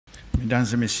Mesdames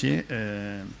et messieurs,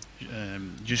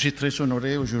 je suis très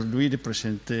honoré aujourd'hui de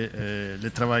présenter le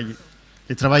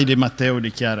travail de Mattéo et de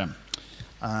Chiara.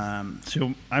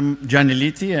 So I'm Gianni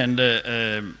Liti, and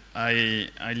I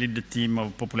lead the team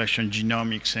of population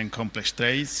genomics and complex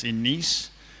traits in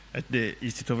Yeast at the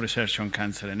Institute of Research on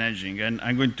Cancer and Aging. And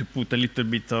I'm going to put a little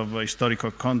bit of historical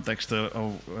context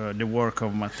of the work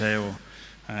of Mattéo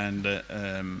and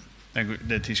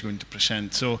that he's going to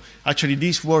present. So actually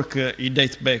this work, it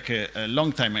dates back a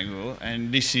long time ago,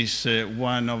 and this is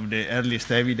one of the earliest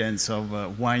evidence of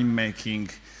winemaking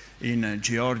in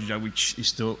Georgia, which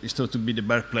is thought to be the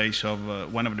birthplace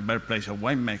of, one of the birthplaces of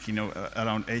winemaking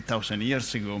around 8,000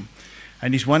 years ago.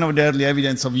 And it's one of the early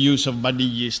evidence of use of body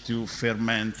yeast to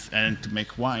ferment and to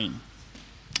make wine.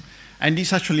 And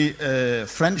this actually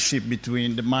friendship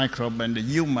between the microbe and the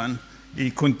human,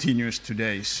 it continues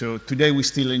today. So today we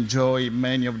still enjoy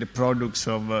many of the products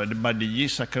of the body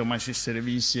yeast, Saccharomyces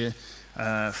cerevisiae,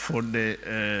 for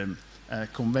the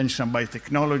conventional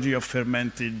biotechnology of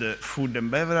fermented food and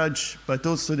beverage, but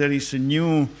also there is a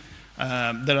new,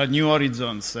 there are new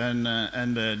horizons, and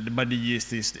the body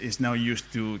yeast is now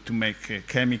used to make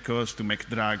chemicals, to make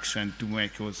drugs, and to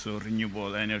make also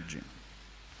renewable energy.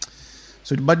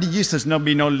 So the body yeast has not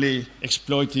been only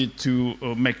exploited to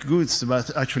make goods, but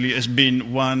actually has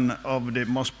been one of the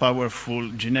most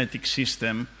powerful genetic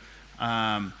systems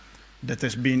that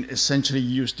has been essentially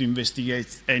used to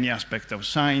investigate any aspect of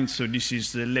science. So this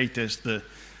is the latest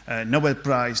Nobel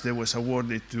Prize that was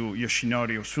awarded to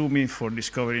Yoshinori Ohsumi for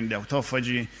discovering the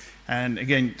autophagy. And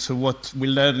again, so what we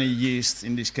learn in yeast,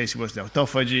 in this case it was the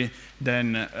autophagy,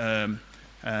 then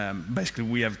basically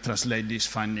we have translated this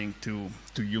finding to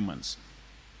humans.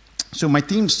 So my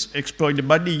teams exploit the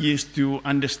body yeast to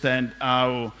understand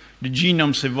how the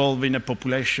genomes evolve in a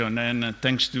population, and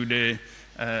thanks to the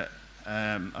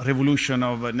revolution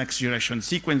of next generation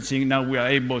sequencing, now we are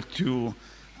able to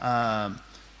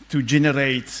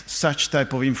generate such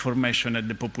type of information at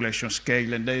the population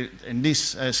scale, and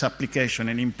this has application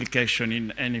and implication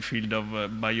in any field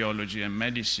of biology and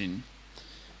medicine.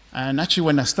 And actually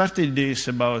when I started this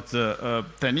about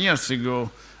 10 years ago,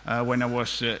 when I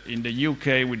was in the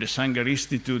UK with the Sanger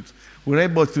Institute, we were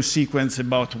able to sequence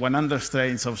about 100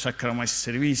 strains of Saccharomyces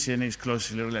cerevisiae and its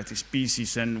closely related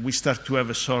species, and we start to have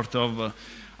a sort of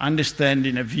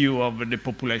understanding, a view of the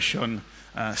population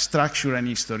structure and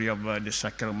history of the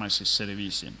Saccharomyces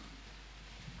cerevisiae.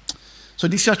 So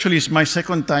this actually is my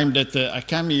second time that I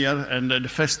come here, and the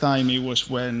first time it was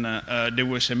when there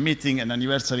was a meeting, an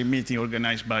anniversary meeting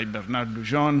organized by Bernard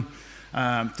Dujon,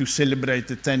 to celebrate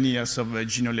the 10 years of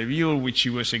GenoLevure, which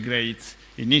was a great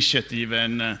initiative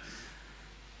and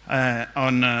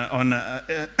on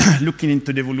looking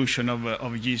into the evolution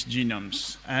of yeast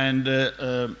genomes. And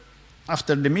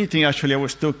after the meeting, actually, I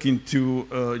was talking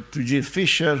to Jill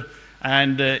Fisher,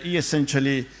 and he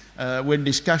essentially with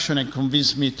discussion and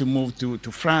convinced me to move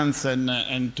to France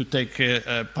and to take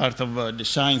part of the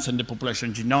science and the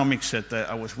population genomics that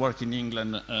I was working in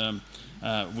England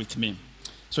with me.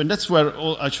 So that's where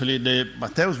actually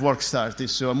Mattéo's work started.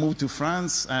 So I moved to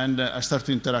France, and I started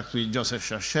to interact with Joseph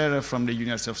Charcheret from the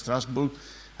University of Strasbourg.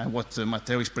 And what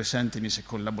Mattéo is presenting is a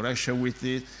collaboration with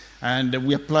it. And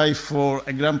we applied for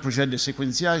a grand projet de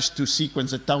séquençage to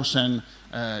sequence 1,000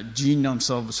 genomes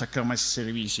of Saccharomyces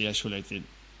cerevisiae isolated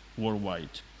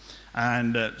worldwide.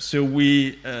 And so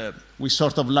we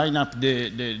sort of line up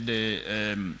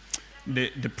the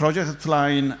project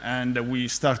line, and we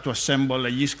start to assemble a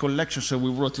yeast collection. So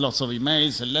we wrote lots of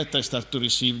emails and letters, start to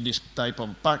receive this type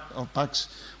of packs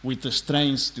with the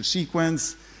strains to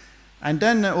sequence. And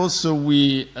then also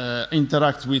we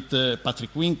interact with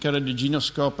Patrick Winker at the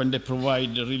Genoscope, and they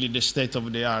provide really the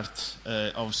state-of-the-art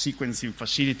of sequencing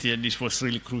facility, and this was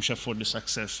really crucial for the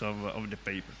success of the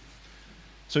paper.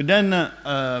 So then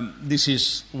this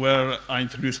is where I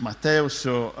introduced Mattéo.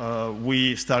 So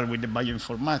we started with the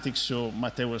bioinformatics. So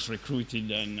Mattéo was recruited,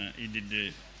 and he did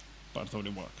the part of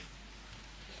the work.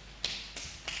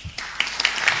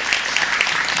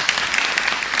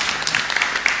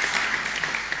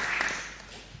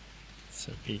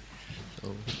 Okay.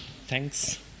 So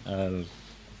thanks. I'll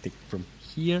take from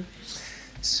here.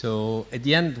 So at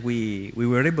the end, we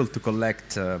were able to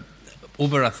collect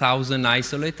over 1,000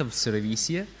 isolates of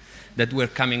cerevisiae that were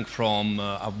coming from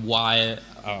a wide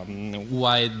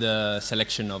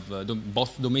selection of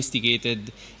both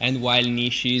domesticated and wild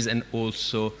niches, and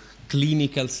also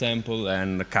clinical sample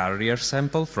and carrier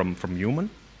sample from human,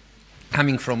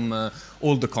 coming from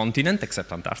all the continent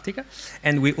except Antarctica.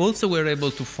 And we also were able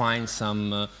to find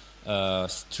some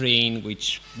strain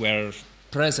which were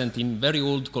present in very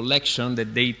old collections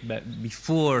that date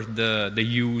before the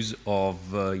use of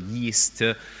yeast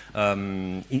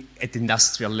at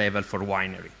industrial level for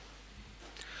winery.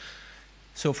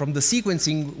 So from the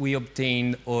sequencing, we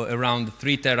obtained around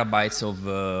 3 terabytes of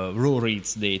raw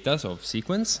reads data, so of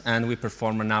sequence, and we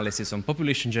perform analysis on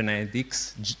population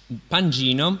genetics,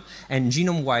 pangenome, and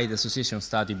genome-wide association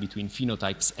study between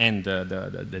phenotypes and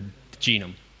the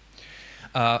genome.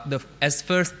 As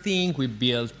first thing, we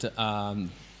built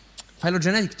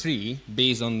phylogenetic tree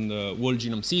based on the whole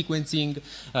genome sequencing,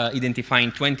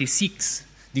 identifying 26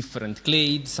 different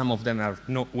clades. Some of them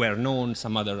were known,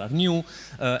 some others are new,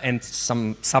 and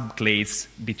some subclades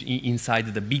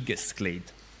inside the biggest clade.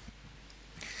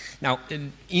 Now,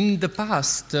 in the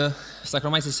past,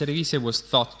 Saccharomyces cerevisiae was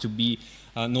thought to be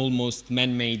an almost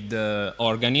man-made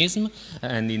organism,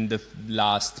 and in the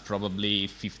last probably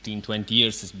 15, 20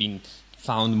 years has been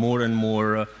found more and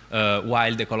more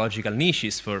wild ecological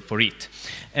niches for it.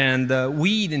 And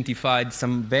we identified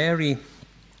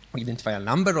a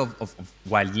number of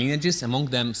wild lineages, among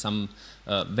them some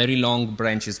very long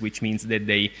branches, which means that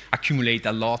they accumulate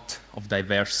a lot of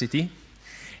diversity.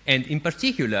 And in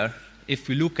particular, if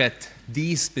we look at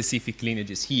these specific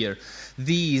lineages here,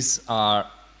 these are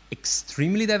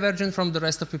extremely divergent from the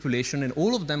rest of the population, and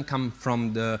all of them come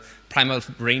from the primal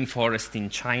rainforest in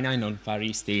China and on Far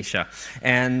East Asia.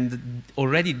 And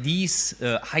already these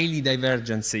highly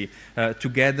divergency,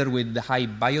 together with the high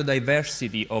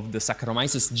biodiversity of the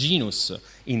Saccharomyces genus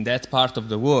in that part of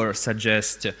the world,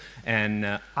 suggest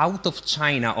an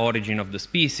out-of-China origin of the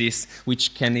species,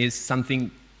 which is something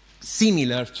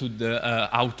similar to the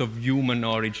out-of-human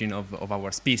origin of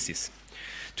our species.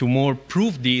 To more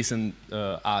prove this and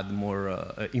add more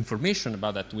information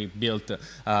about that, we built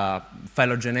a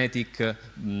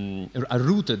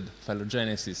rooted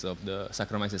phylogenesis of the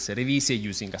Saccharomyces cerevisiae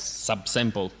using a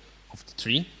subsample of the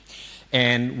tree.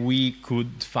 And we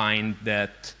could find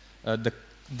that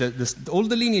all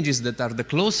the lineages that are the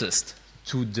closest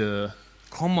to the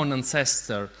common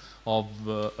ancestor of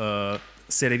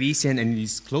Cerevisiae and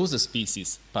its closest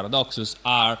species, Paradoxus,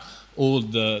 are all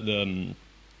the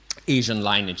Asian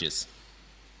lineages.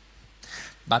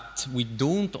 But we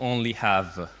don't only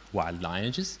have wild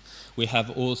lineages, we have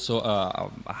also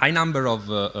a high number of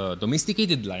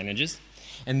domesticated lineages,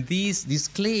 and these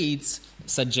clades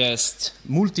suggest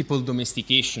multiple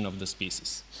domestication of the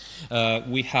species.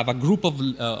 We have a group of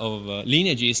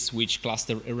lineages which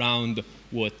cluster around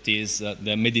what is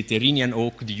the Mediterranean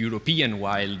oak, the European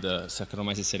wild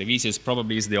Saccharomyces cerevisiae,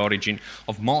 probably is the origin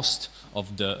of most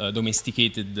of the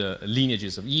domesticated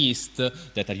lineages of yeast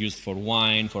that are used for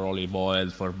wine, for olive oil,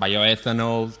 for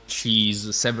bioethanol,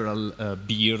 cheese, several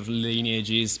beer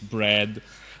lineages, bread,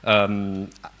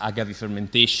 agave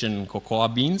fermentation, cocoa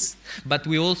beans. But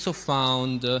we also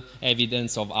found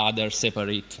evidence of other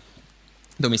separate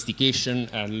domestication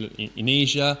in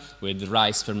Asia with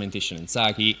rice fermentation in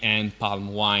sake and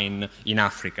palm wine in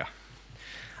Africa.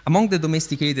 Among the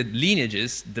domesticated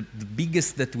lineages, the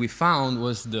biggest that we found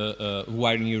was the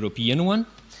wild European one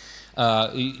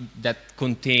that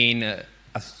contained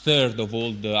a third of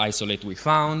all the isolate we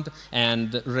found,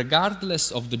 and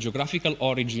regardless of the geographical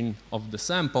origin of the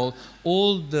sample,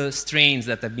 all the strains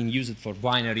that have been used for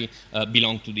winery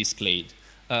belong to this clade.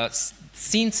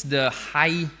 Since the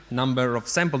high number of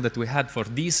samples that we had for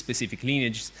these specific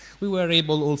lineages, we were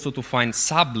able also to find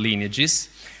sub-lineages,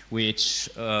 which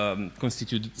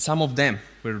constituted, some of them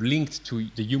were linked to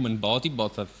the human body,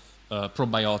 both of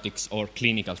probiotics or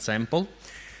clinical sample.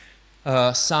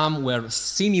 Some were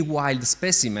semi-wild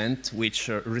specimens, which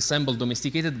resemble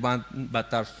domesticated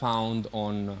but are found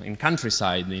in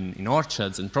countryside, in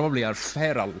orchards, and probably are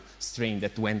feral strain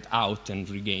that went out and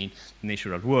regained the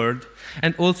natural world.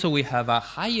 And also we have a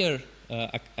higher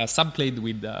a subclade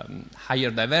with higher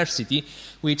diversity,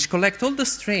 which collect all the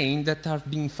strain that are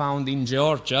being found in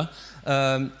Georgia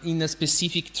in a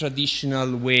specific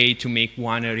traditional way to make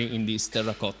winery in this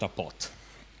terracotta pot.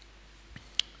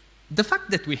 The fact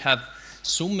that we have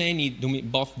so many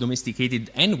both domesticated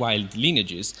and wild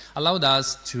lineages allowed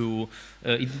us to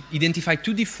identify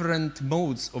two different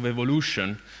modes of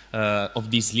evolution of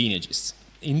these lineages.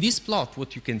 In this plot,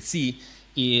 what you can see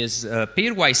is a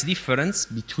pairwise difference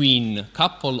between a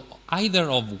couple either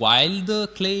of wild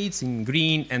clades in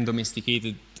green and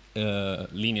domesticated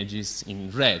lineages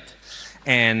in red.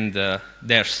 And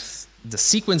there's the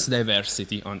sequence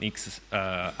diversity on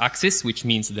x-axis, which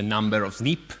means the number of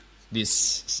SNP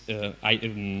these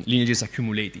lineages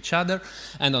accumulate each other,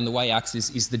 and on the y-axis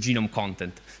is the genome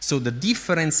content. So the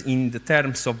difference in the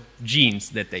terms of genes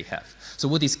that they have. So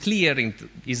what is clear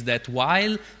is that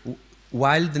while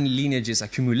while the lineages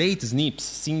accumulate SNPs,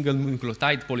 single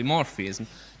nucleotide polymorphism,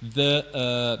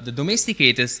 the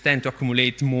domesticated tend to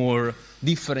accumulate more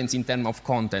difference in terms of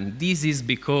content. This is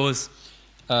because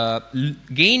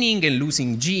gaining and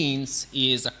losing genes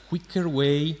is a quicker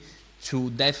way to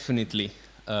definitely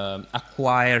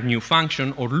acquire new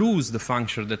function or lose the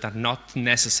function that are not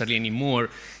necessary anymore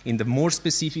in the more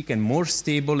specific and more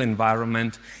stable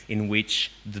environment in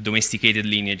which the domesticated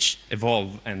lineage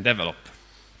evolve and develop.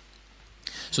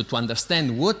 So to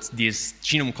understand what this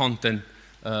genome content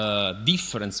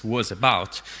difference was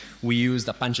about, we used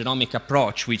a pangenomic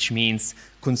approach, which means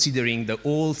considering the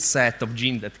whole set of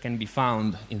genes that can be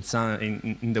found in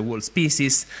the whole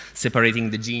species, separating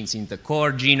the genes into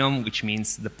core genome, which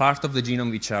means the part of the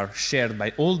genome which are shared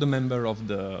by all the members of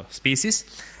the species,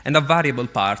 and a variable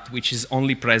part which is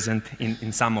only present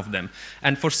in some of them.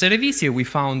 And for Cerevisiae, we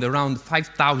found around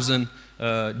 5,000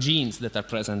 genes that are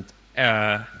present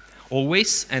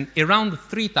always, and around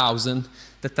 3,000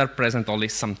 that are present only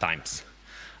sometimes.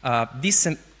 This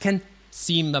can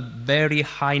seem a very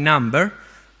high number,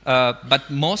 but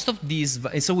most of these,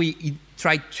 so we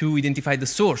tried to identify the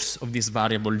source of this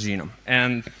variable genome.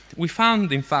 And we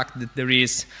found, in fact, that there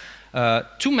is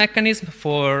two mechanisms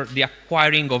for the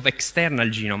acquiring of external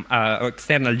genome,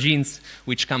 external genes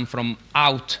which come from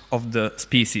out of the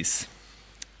species.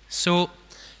 So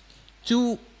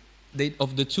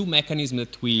of the two mechanisms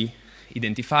that we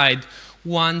identified,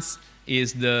 one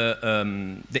is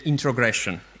the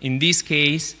introgression. In this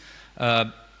case,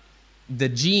 the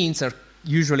genes are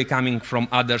usually coming from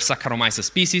other Saccharomyces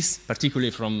species,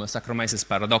 particularly from Saccharomyces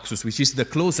paradoxus, which is the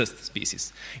closest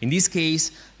species. In this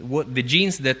case, the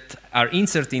genes that are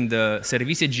inserted in the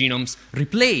Cerevisiae genomes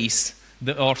replace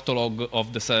the ortholog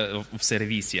of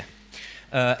Cerevisiae.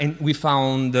 And we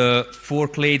found 4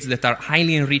 clades that are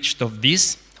highly enriched of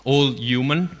this, all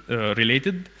human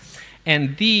related.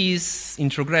 And these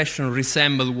introgression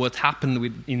resemble what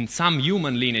happened in some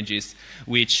human lineages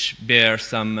which bear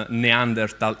some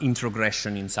Neanderthal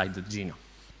introgression inside the genome.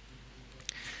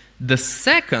 The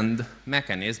second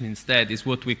mechanism instead is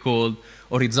what we call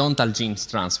horizontal genes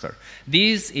transfer.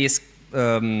 This is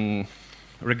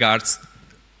regards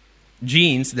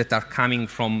genes that are coming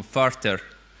from further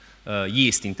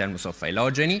yeast in terms of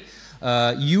phylogeny.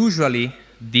 Usually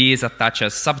these attach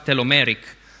as subtelomeric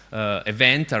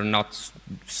event are not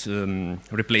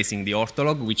replacing the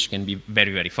ortholog, which can be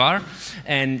very, very far,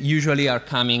 and usually are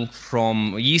coming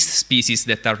from yeast species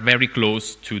that are very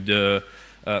close to the,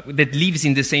 that lives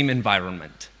in the same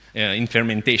environment, in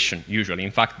fermentation, usually.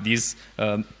 In fact, these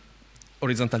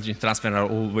horizontal gene transfer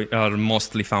are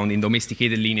mostly found in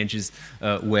domesticated lineages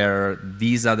where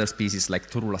these other species, like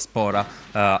Torula spora,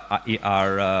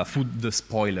 are food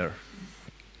spoiler.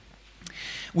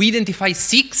 We identified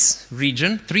 6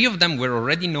 regions. 3 of them were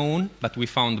already known, but we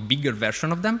found a bigger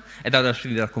version of them, and other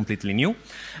 3 that are completely new.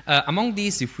 Among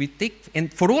these, if we take,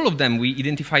 and for all of them, we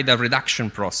identified a reduction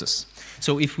process.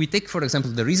 So if we take, for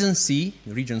example, the region C,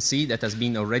 that has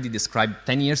been already described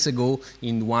 10 years ago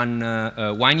in one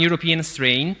European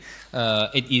strain,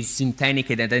 it is synthetic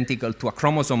and identical to a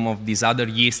chromosome of this other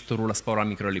yeast, Torula spora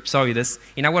microellipsoides.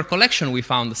 In our collection, we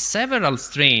found several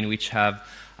strains which have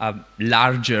a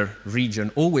larger region,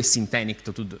 always synthetic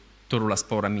to the Torula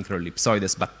spora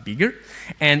microellipsoides, but bigger.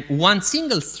 And one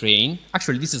single strain,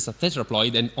 actually this is a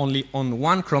tetraploid, and only on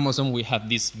one chromosome we have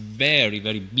this very,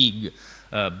 very big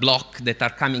block that are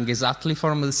coming exactly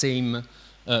from the same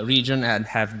region and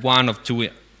have 1 or 2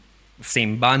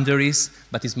 same boundaries,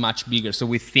 but is much bigger. So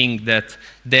we think that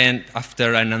then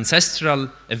after an ancestral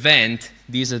event,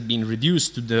 these have been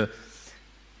reduced to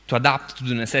adapt to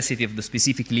the necessity of the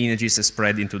specific lineages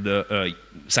spread into the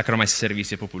Saccharomyces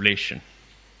cerevisiae population.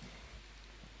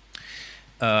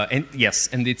 And yes,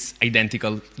 and it's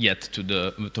identical yet to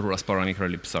the Torula spora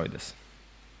microellipsoides.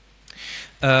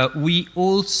 We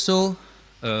also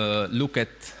look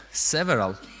at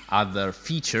several other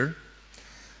features,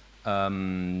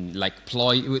 like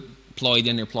ploid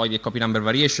and euploid copy number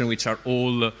variation, which are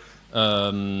all,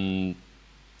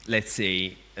 let's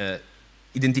say,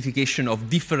 identification of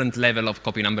different level of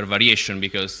copy number variation,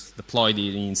 because the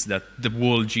ploidy means that the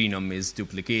whole genome is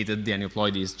duplicated, the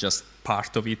aneuploidy is just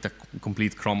part of it, a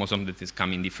complete chromosome that is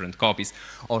coming in different copies,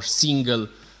 or single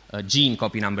gene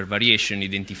copy number variation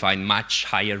identifying much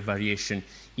higher variation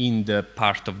in the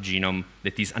part of genome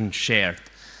that is unshared.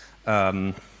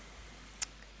 And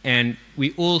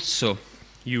we also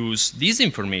use this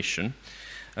information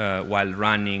while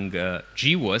running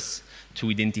GWAS to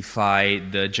identify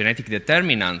the genetic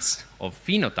determinants of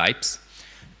phenotypes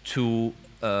to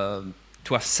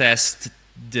assess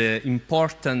the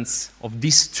importance of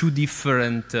these two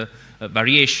different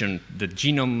variations, the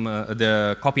genome,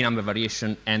 the copy number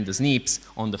variation and the SNPs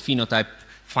on the phenotype,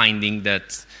 finding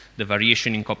that the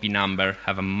variation in copy number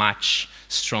have a much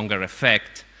stronger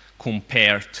effect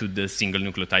compared to the single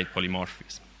nucleotide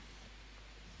polymorphism.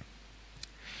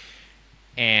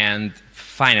 And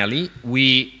finally,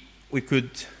 we could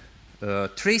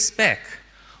trace back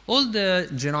all the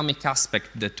genomic aspects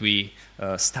that we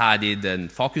studied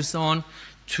and focused on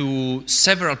to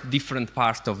several different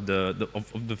parts of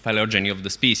the phylogeny of the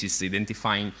species,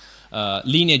 identifying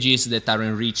lineages that are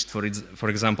enriched, for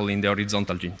example, in the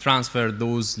horizontal gene transfer,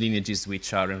 those lineages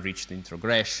which are enriched in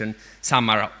introgression. Some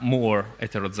are more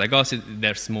heterozygosity,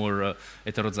 there's more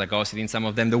heterozygosity in some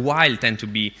of them. The wild tend to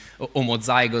be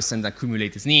homozygous and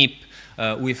accumulate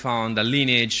SNP. We found a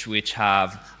lineage which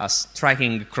have a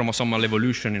striking chromosomal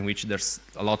evolution in which there's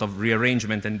a lot of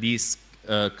rearrangement, and these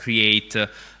create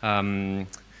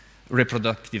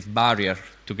reproductive barrier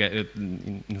to get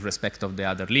in respect of the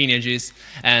other lineages,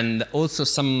 and also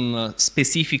some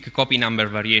specific copy number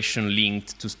variation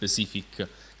linked to specific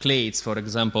clades. For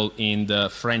example, in the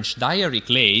French diary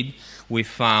clade, we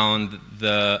found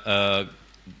the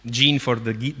gene for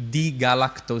the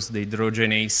D-galactose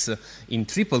dehydrogenase in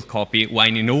triple copy,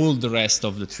 while in all the rest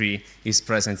of the tree is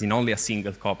present in only a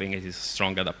single copy, and it is a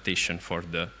strong adaptation for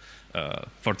the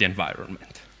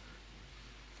environment.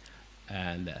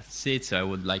 And that's it. So I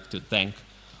would like to thank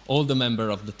all the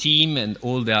members of the team and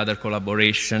all the other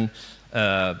collaboration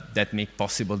that make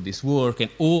possible this work, and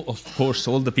of course,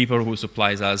 all the people who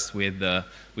supplies us with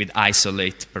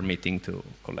isolate permitting to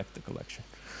collect the collection.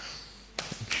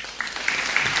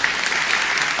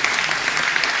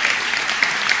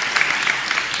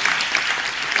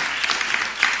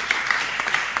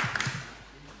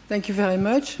 Thank you very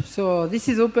much. So this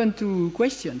is open to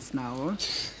questions now.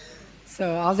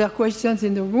 So are there questions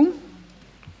in the room?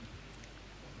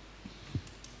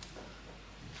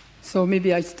 So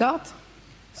maybe I start.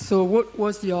 So what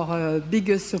was your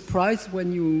biggest surprise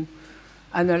when you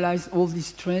analyzed all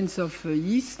these trends of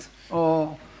yeast?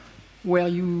 Or were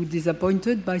you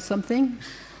disappointed by something?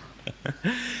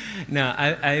 No,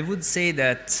 I would say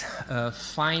that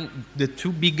the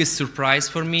two biggest surprise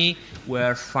for me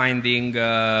were finding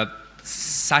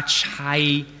such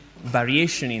high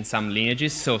variation in some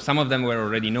lineages. So some of them were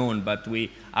already known, but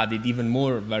we added even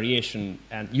more variation.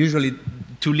 And usually,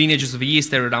 two lineages of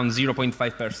yeast are around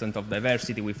 0.5% of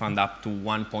diversity. We found up to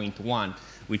 1.1,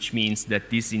 which means that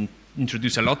this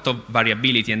introduced a lot of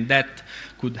variability, and that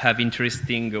could have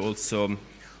interesting also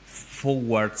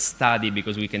forward study,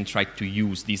 because we can try to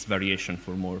use this variation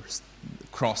for more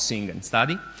crossing and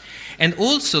study. And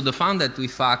also the fact that we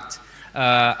found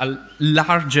a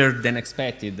larger than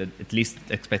expected, at least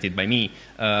expected by me,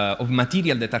 of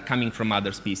material that are coming from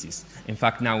other species. In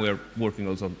fact, now we're working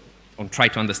also on trying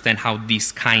to understand how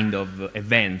these kind of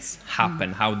events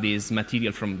happen, how these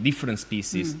material from different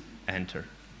species enter.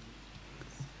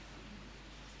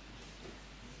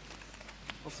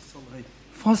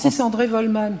 Francis-André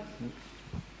Volman.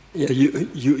 Yeah,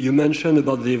 you mentioned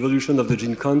about the evolution of the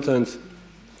gene content,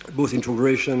 both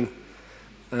introgression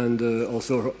and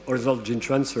also horizontal gene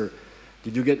transfer.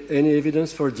 Did you get any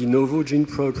evidence for de novo gene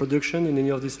production in any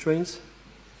of these strains?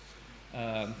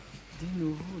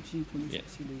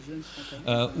 Yes.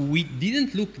 We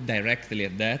didn't look directly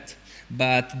at that,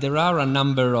 but there are a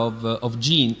number of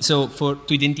genes. So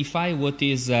to identify what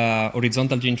is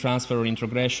horizontal gene transfer or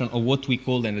introgression, or what we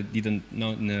call, and I didn't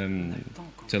know,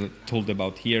 told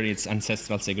about here, it's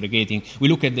ancestral segregating. We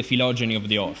look at the phylogeny of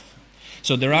the ORF.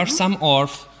 So there are some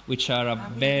ORF which are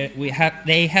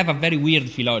they have a very weird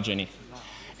phylogeny,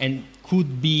 and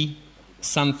could be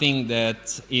something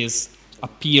that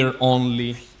appear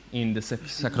only in the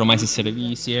Saccharomyces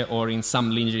cerevisiae or in some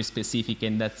lineage specific,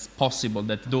 and that's possible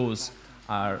that those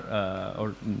are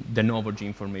or de novo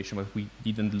gene formation, but we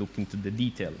didn't look into the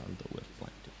detail, although we're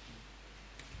planning to.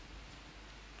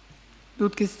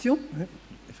 D'autres questions?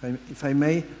 If I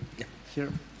may, yeah.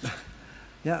 Here.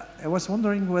 Yeah, I was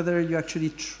wondering whether you actually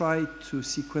tried to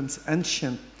sequence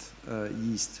ancient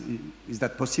yeast. Is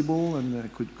that possible, and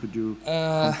could you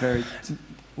compare it?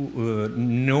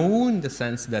 No, in the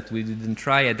sense that we didn't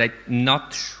try it. I'm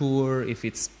not sure if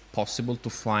it's possible to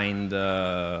find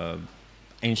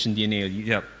ancient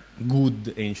DNA,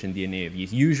 good ancient DNA of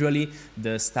yeast. Usually,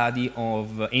 the study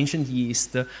of ancient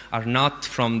yeast are not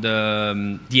from the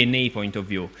DNA point of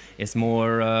view. It's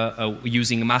more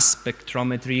using mass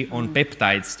spectrometry on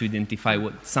peptides to identify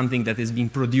something that has been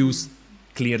produced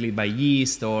clearly by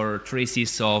yeast, or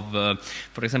traces of,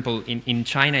 for example, in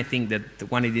China, I think that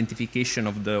one identification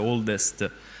of the oldest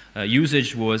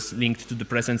usage was linked to the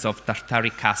presence of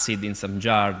tartaric acid in some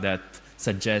jar that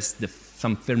suggests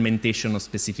some fermentation of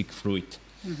specific fruit.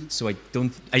 Mm-hmm. So I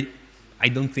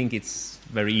don't think it's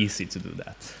very easy to do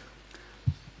that.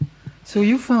 So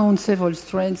you found several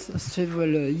strains, several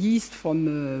yeast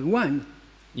from wine.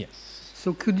 Yes.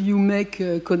 So could you make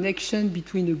a connection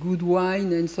between a good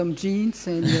wine and some genes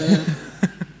and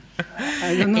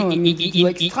I don't know,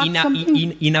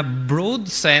 in a broad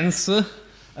sense,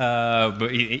 but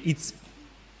it's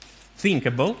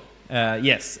thinkable.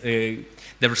 Yes,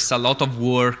 there's a lot of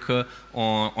work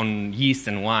on yeast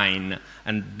and wine,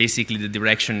 and basically the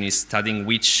direction is studying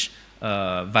which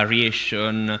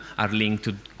variation are linked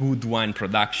to good wine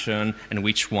production and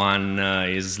which one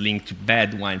is linked to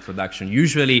bad wine production.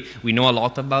 Usually we know a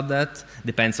lot about that,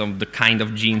 depends on the kind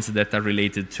of genes that are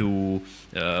related to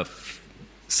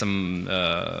some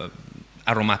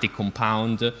aromatic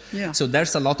compound. Yeah. So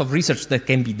there's a lot of research that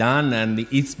can be done, and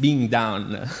it's being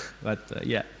done, but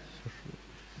yeah.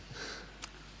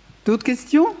 D'autres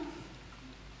questions?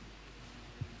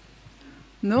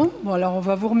 Non? Bon, alors on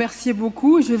va vous remercier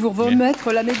beaucoup et je vais vous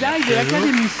remettre la médaille de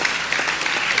l'Académie.